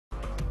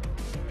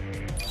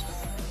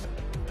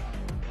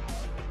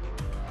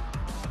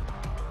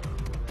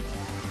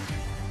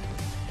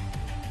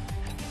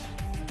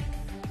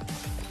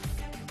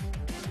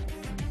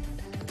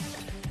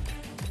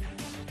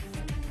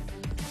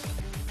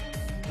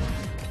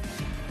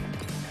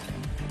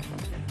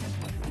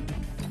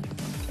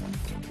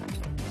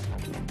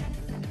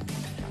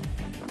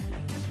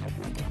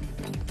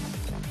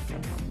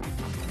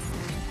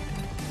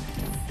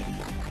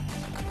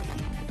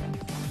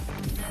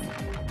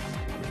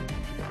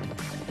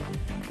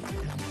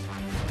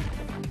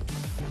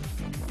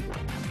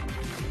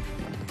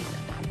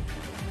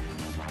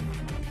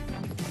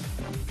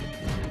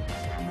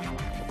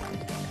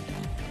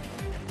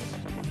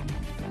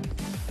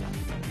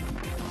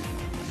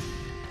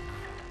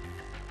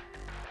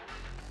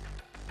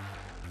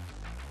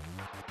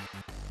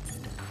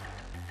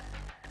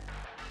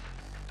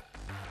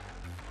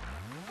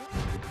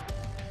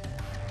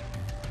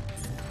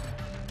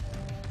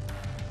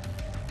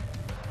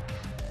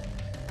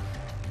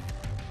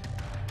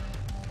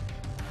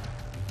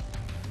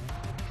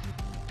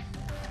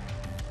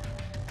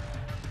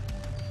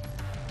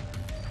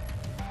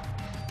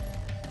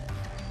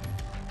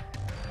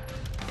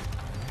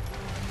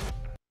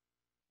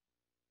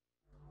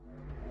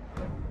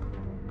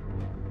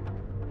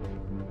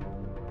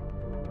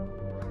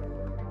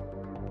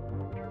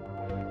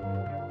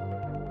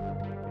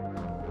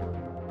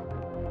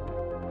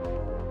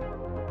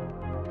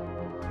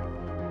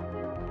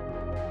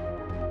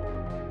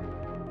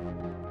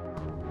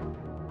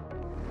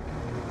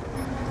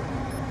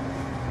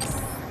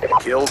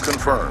Kill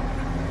confirmed.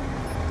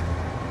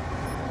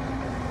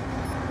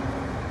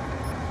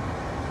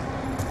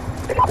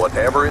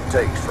 Whatever it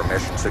takes for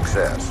mission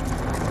success.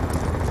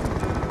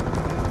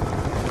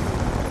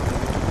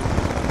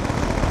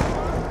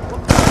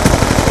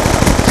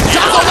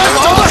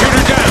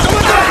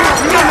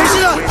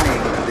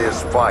 Winning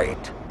this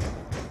fight.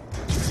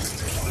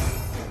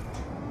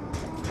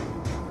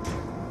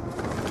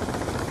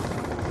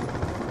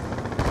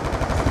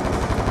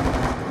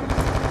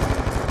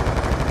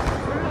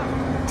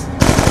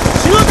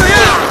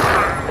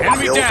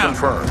 Enemy Kill down.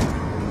 confirmed.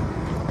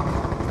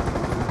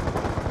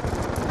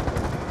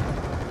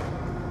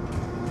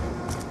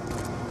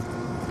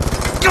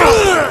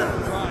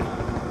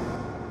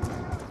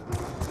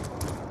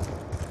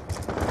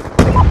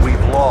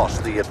 We've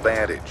lost the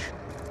advantage.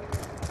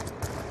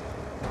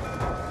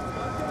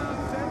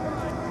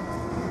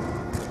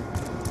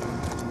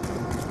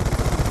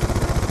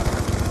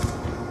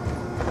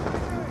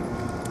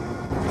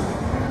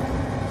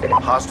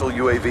 Hostile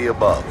UAV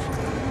above.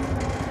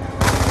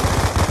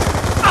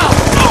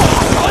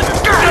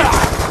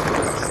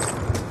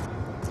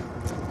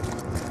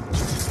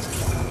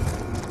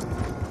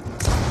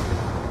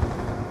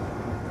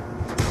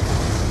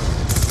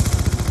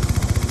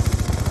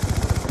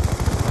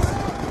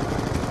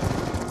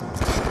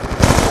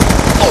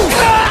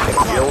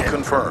 Kill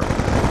confirmed.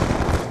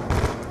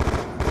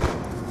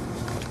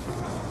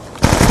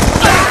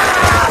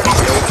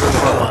 Kill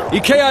confirmed.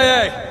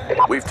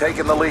 EKIA! We've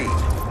taken the lead.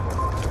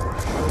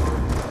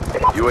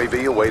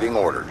 UAV awaiting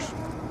orders.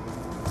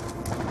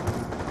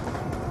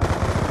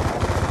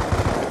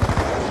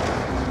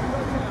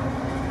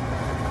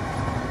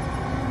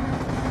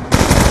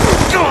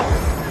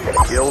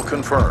 Kill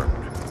confirmed.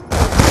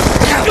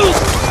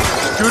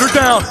 Shooter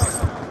down!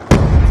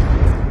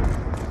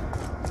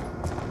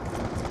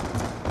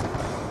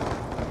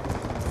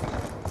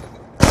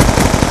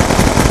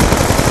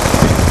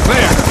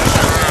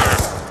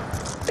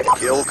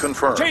 Kill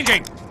confirmed.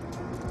 Changing!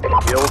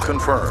 Kill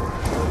confirmed.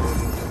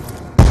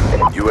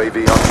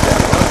 UAV on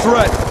standby.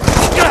 Threat!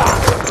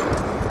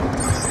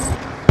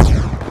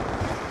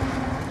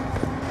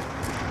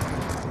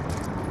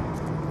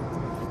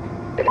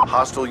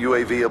 Hostile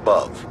UAV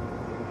above.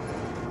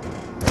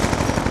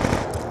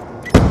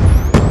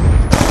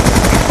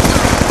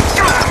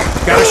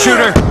 Got a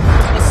shooter!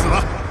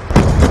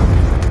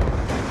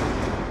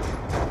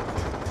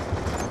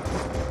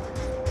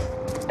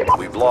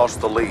 We've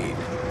lost the lead.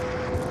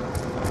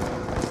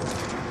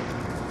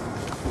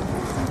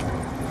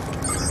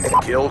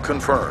 Kill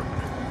confirmed.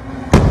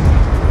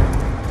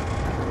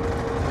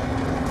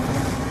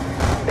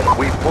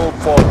 We've pulled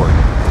forward.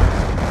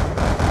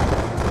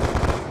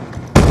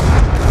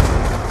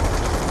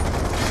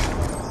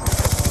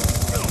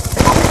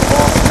 We've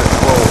lost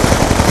control.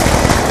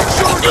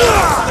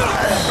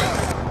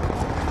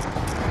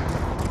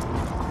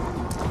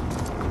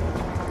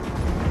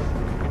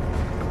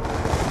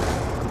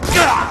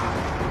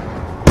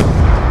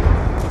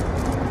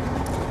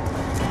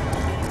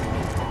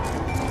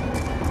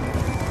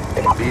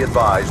 Be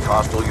advised,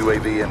 hostile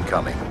UAV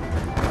incoming.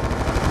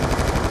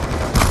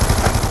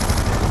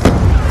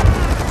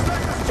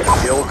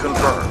 Kill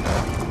confirmed.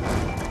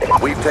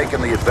 We've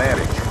taken the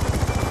advantage.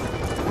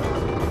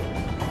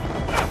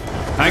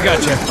 I got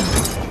you.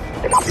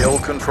 Kill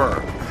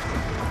confirmed.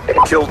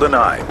 Kill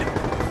denied.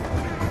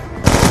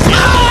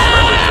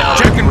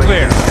 Check and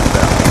clear.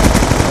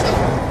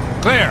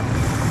 Clear.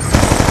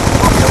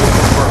 Kill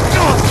confirmed.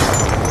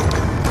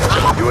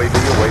 UAV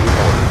awaiting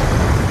orders.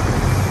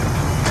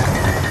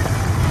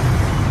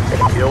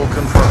 Kill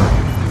confirmed.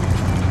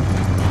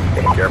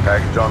 Care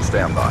package on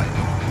standby.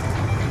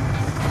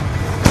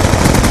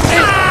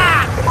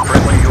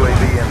 Friendly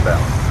UAV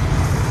inbound.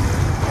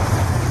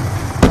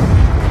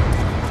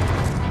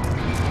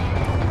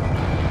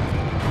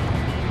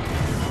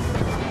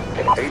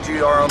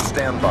 AGR on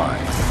standby.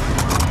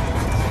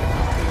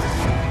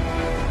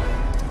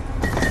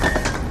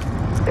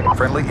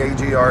 Friendly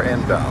AGR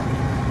inbound.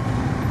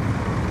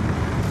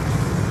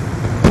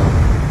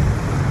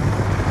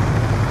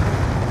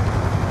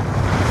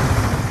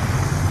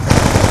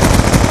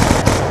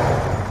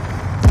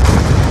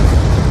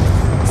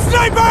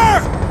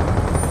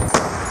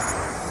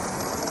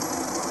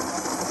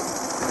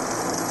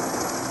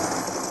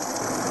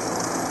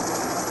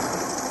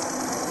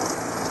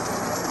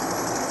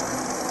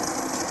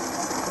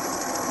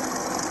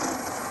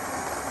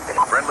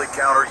 Friendly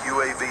counter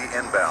UAV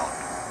inbound.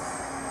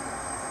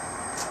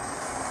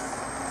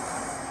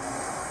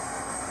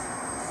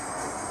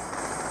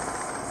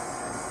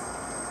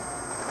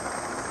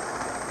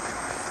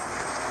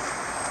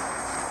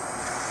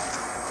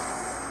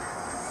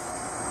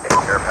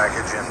 Care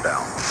package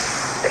inbound.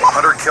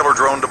 Hunter killer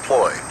drone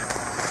deployed.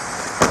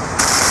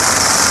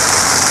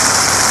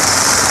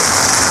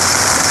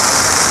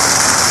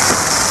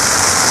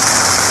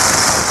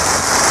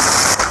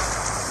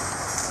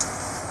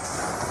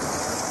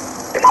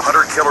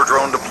 Hunter killer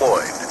drone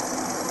deployed.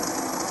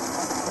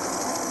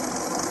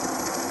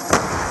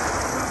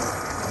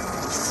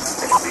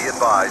 Be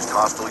advised,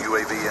 hostile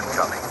UAV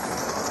incoming.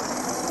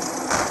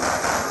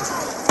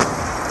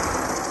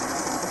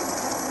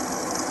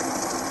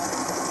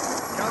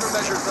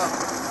 Countermeasures up.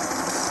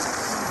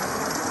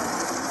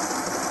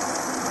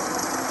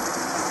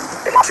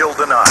 Kill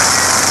denied.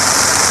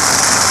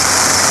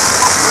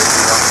 UAV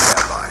on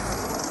standby.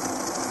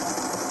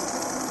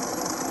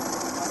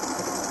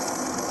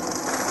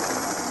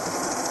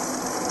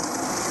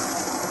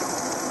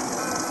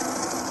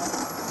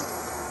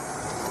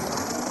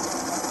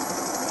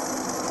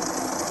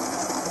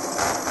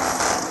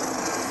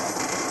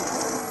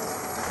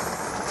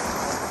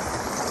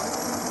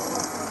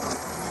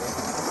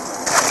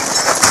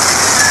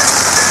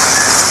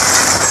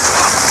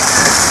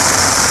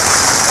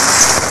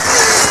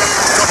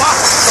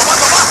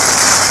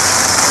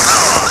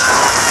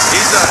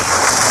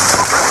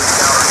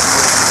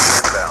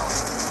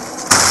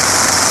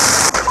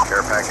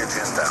 Package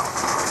inbound.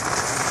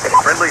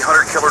 Friendly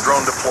hunter-killer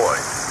drone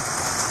deployed.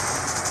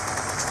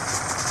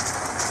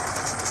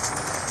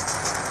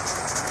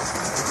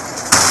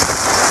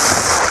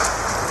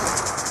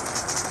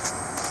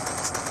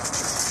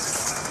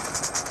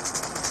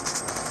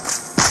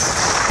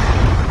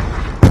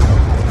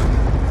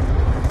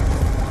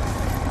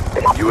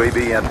 UAV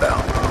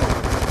inbound.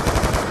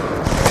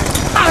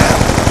 Fire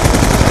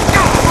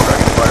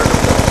deployed.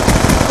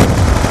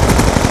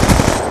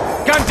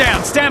 Gun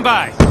down, stand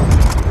by!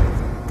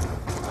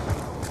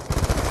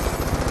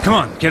 Come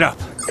on, get up.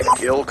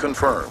 Kill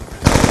confirmed.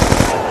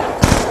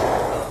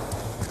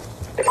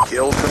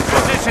 Kill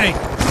confirmed. Positioning.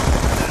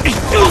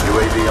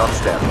 UAV on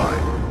standby.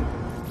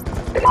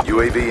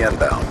 UAV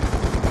inbound.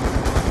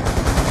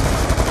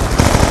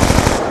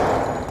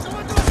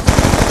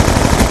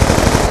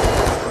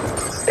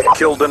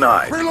 Kill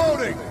denied.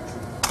 Reloading!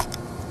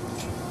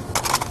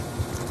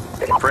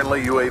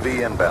 Friendly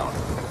UAV inbound.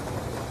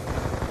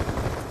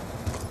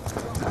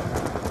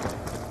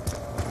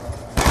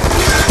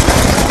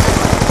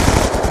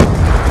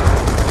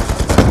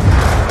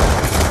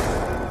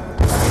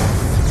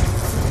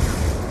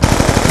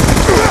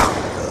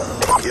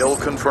 Kill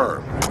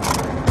confirmed.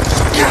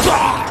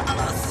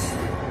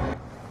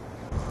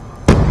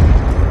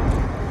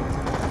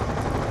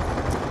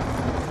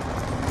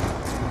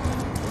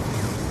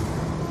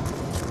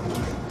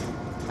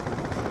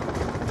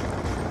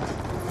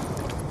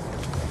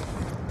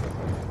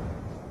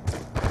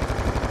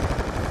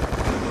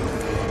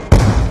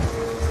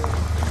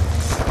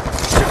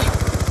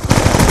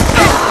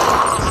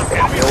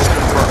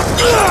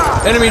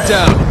 Enemy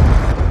down.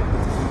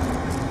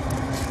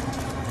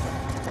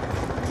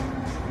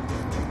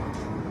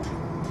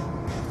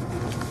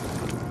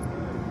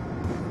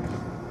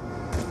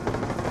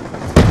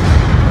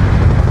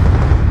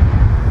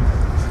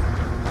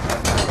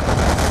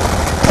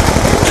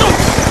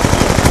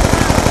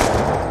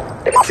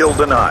 Kill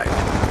denied.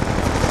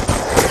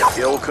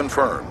 Kill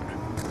confirmed.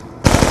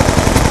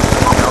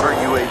 Counter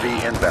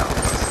UAV inbound.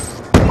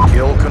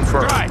 Kill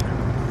confirmed. Right.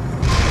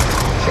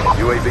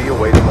 UAV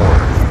awaiting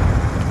orders.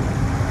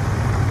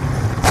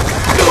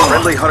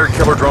 Friendly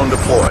hunter-killer drone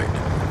deployed.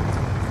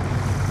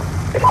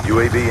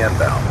 UAV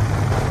inbound.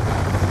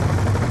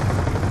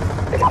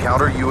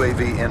 Counter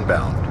UAV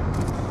inbound.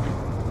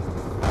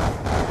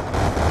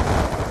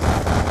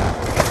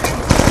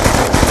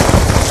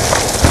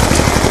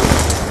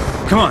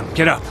 Come on,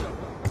 get up.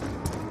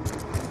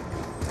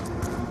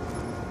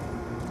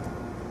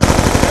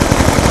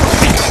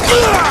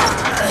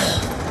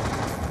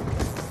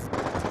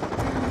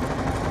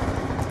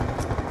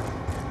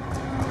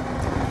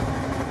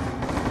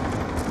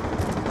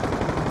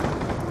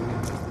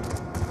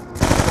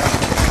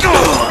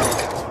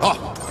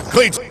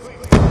 Cleats!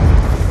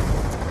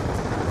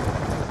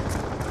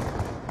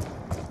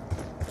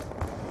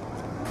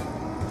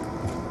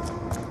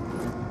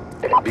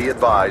 Be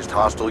advised,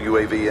 hostile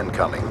UAV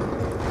incoming.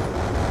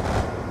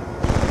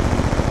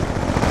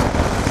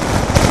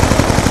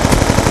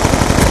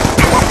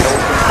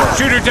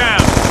 Shoot her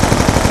down.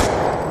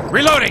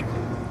 Reloading.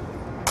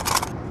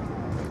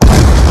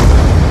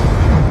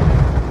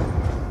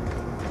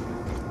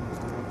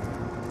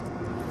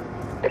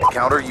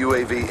 Counter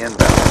UAV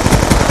inbound.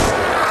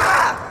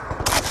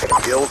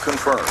 Kill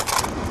confirmed.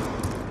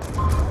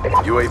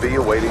 UAV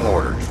awaiting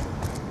orders.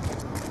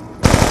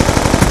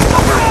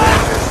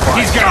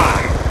 He's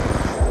gone.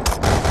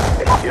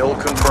 Kill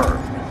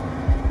confirmed.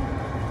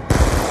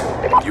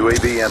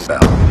 UAV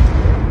inbound.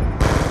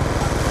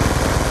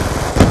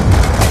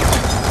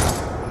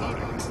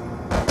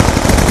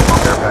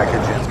 Care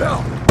package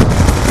inbound.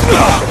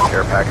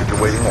 Care package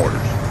awaiting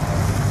orders.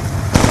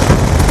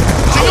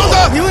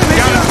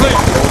 Got him clear.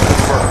 Kill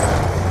confirmed.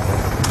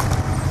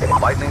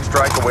 Lightning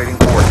strike awaiting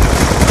coordinates.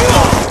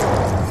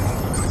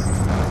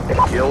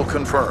 Kill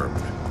confirmed.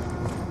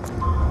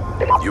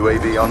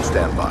 UAV on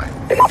standby.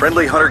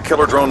 Friendly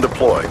hunter-killer drone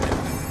deployed.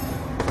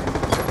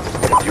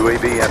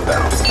 UAV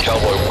inbound.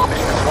 Cowboy 1.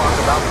 Clock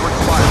about to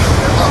expire.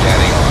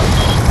 Scanning on.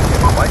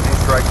 Lightning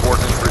strike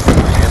coordinates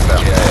received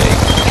inbound.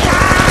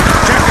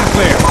 Check and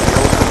clear.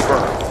 Kill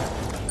confirmed.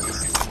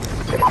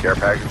 Care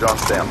package on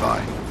standby.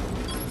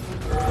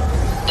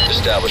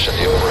 Establishing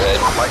the overhead.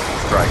 Lightning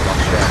strike on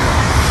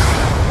standby.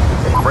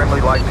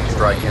 Friendly lightning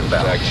strike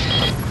inbound.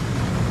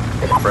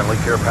 Friendly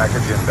care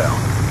package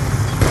inbound.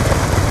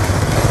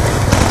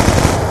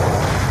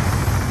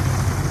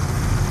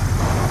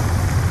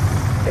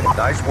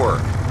 Nice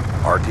work.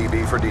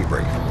 RTB for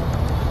debrief.